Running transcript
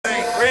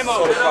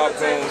SoTa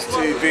gOoNz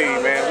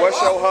TV, man. What's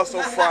your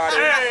hustle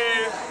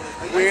Friday?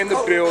 We in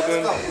the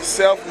building.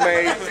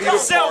 Self-made. Peter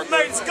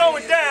Self-made's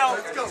going down.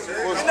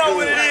 You know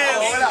what it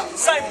is.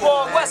 St.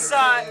 Paul, West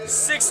Side,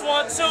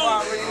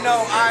 612. You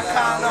know,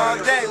 icon all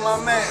day,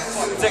 my man.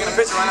 Taking a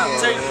picture right now.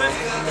 Taking a picture.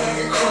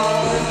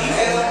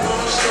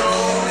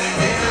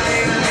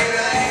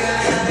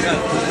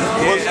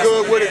 What's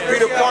good with it?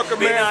 Peter Parker,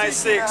 man.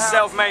 B96,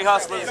 self-made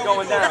hustlers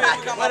going down.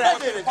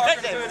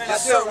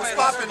 Yes, sir. What's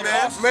poppin',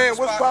 man? Man,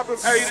 what's poppin'?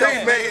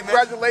 Self-made.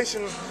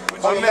 Congratulations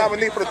on the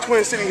nominee for the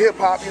Twin City Hip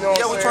Hop. You know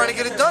what I'm saying? We're trying to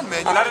get it done, man.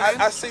 You know what I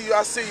mean? I see you.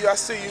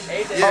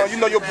 You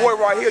know your boy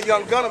right here,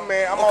 Young Gunner,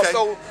 man. I'm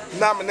also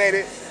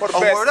nominated for the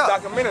best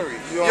documentary.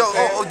 You know what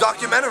I'm saying?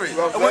 Documentary.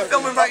 And we're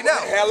filming right now.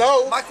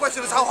 Hello. My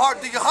question is, how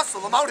hard do you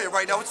hustle? I'm out here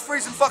right now. It's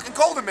freezing fucking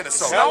cold in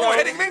Minnesota. Are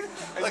you kidding me?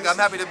 Look, I'm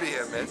happy to be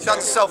here, man. Shout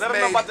out to Self-Made. Let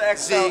them know about the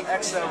XL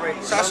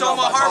rating. Should I show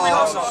them how hard we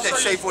hustle?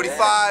 Shea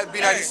 45,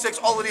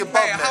 B96, all of the above,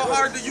 Hey, how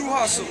hard do you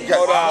hustle?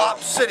 PoP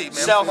City,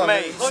 man.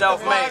 Self-made.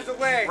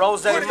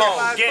 Rose Day Mo.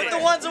 Get it. Put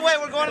the ones away.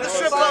 We're going to the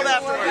strip club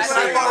afterwards.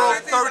 I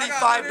borrowed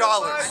 $35,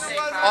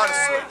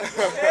 honestly.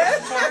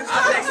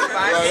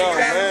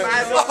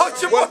 Oh,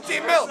 it's your boy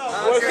D-Mill.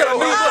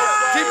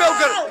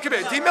 Come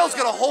here. D-Mill's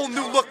got a whole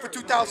new look for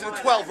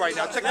 2012 right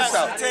now. Check this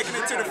out. Taking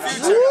it to the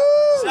future.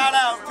 Shout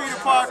out Peter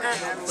Parker,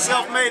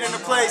 self-made in the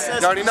place.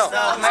 You already know.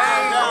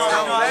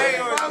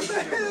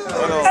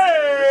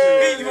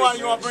 Hey, you want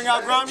to bring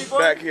out Grimy, boy?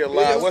 Back here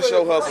live. What's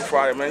your hustle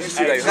Friday, man? You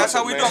see that? That's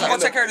how we do it. I'm going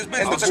to take care of this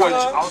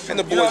business. And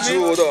the boy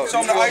jeweled up.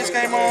 Show them the ice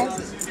game on.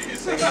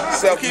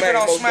 Keep it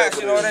on smash,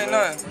 you know, it ain't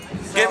nothing.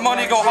 Get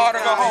money, go hard or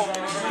go home.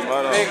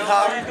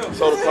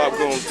 SoTa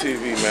gOoNz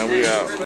TV, man. We out.